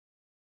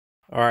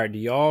Alright, do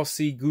y'all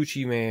see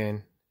Gucci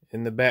Man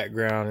in the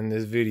background in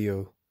this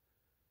video?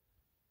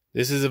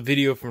 This is a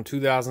video from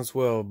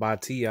 2012 by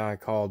T.I.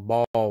 called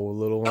Ball with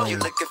Lil Wayne. I'm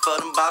gonna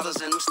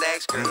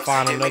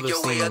find another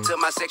scene. Tell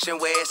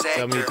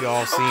me if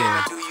y'all seen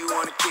it. Do you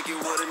wanna kick it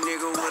with a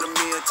nigga with a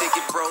meal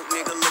ticket? Broke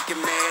nigga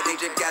looking mad,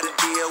 they just gotta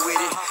deal with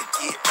it.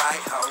 Get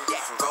right, ho.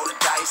 Roll the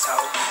dice, ho.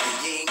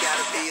 And you ain't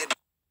gotta be a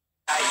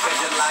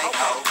pressure like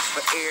ho.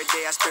 But every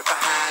day I strip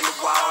behind the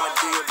wall. I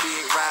do a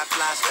big ride,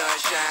 fly, stun,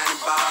 shining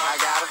ball. I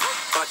got a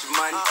bunch of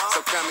money, so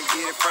come and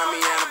get it from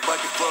me. And a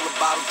bucket full of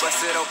bottles,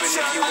 bust it open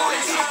if you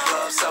want it. This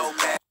club so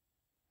packed.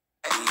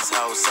 These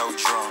hoes so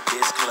drunk.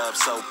 This club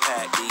so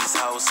packed. These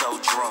hoes so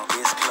drunk.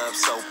 This club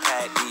so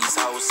packed. These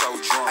hoes so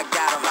drunk. I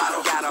got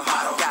a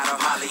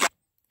holly.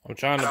 I'm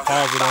trying to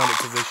pause it on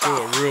it because they show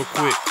it real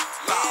quick.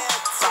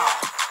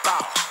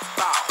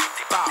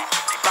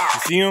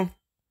 You see him?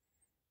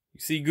 You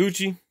see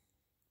Gucci?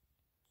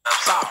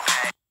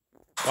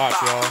 Watch,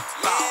 y'all.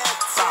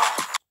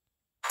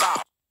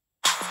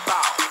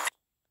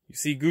 You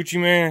see Gucci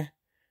Man?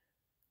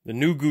 The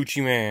new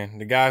Gucci Man.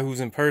 The guy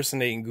who's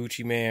impersonating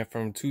Gucci Man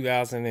from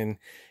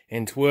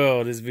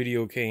 2012. This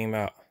video came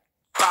out.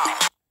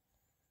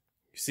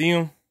 You see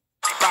him?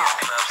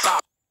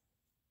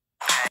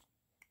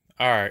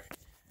 Alright.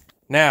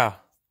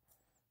 Now,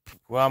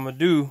 what I'm going to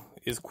do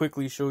is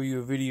quickly show you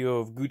a video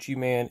of Gucci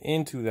Man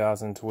in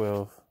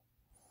 2012.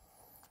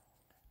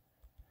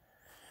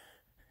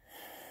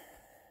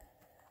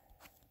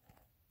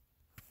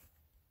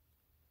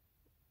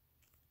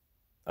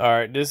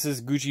 Alright, this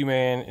is Gucci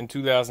Man in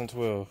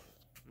 2012.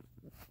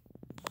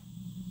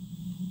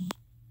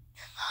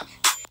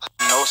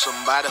 Know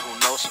somebody who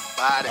knows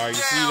somebody. Alright,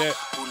 you see that?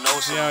 Who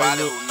knows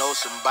somebody who knows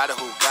somebody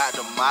who got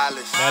the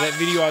mileage. Now that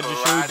video I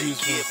just showed you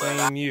is from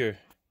the same year.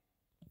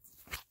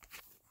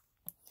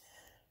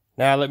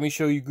 Now let me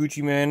show you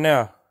Gucci Man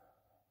now.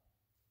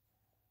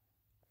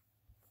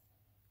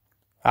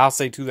 I'll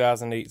say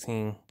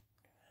 2018.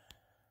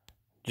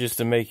 Just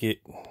to make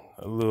it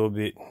a little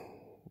bit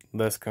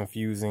less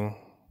confusing.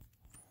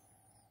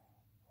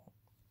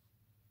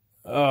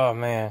 Oh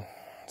man,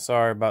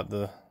 sorry about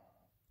the...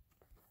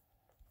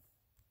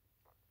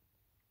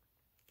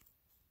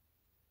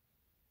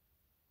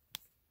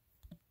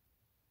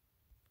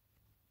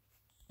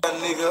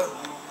 Nigga,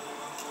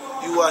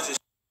 you watch it.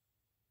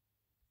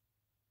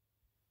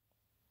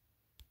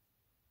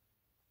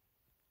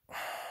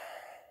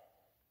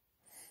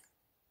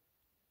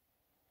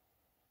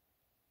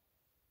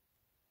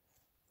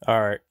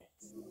 All right.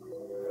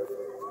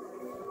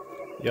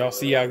 Y'all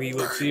see how he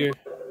looks here?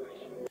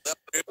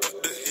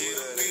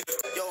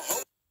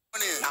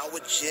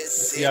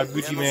 See how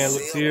Gucci Man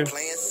looks here?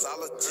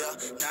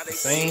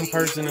 Same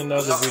person in the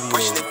other video.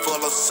 This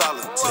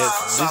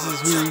is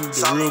who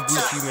the real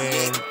Gucci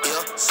Man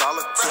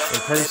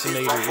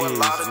impersonator is from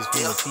the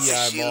T.I.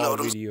 Ball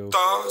video.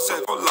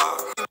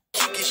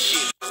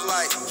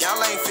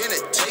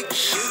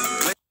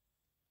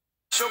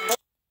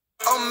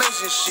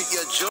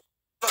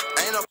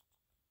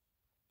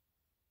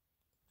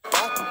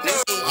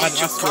 I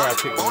swear I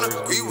picked the worst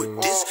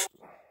video.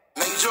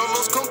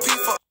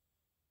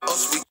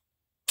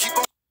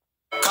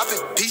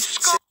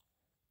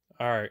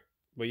 Alright,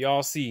 but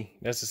y'all see,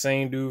 that's the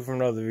same dude from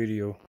the other video.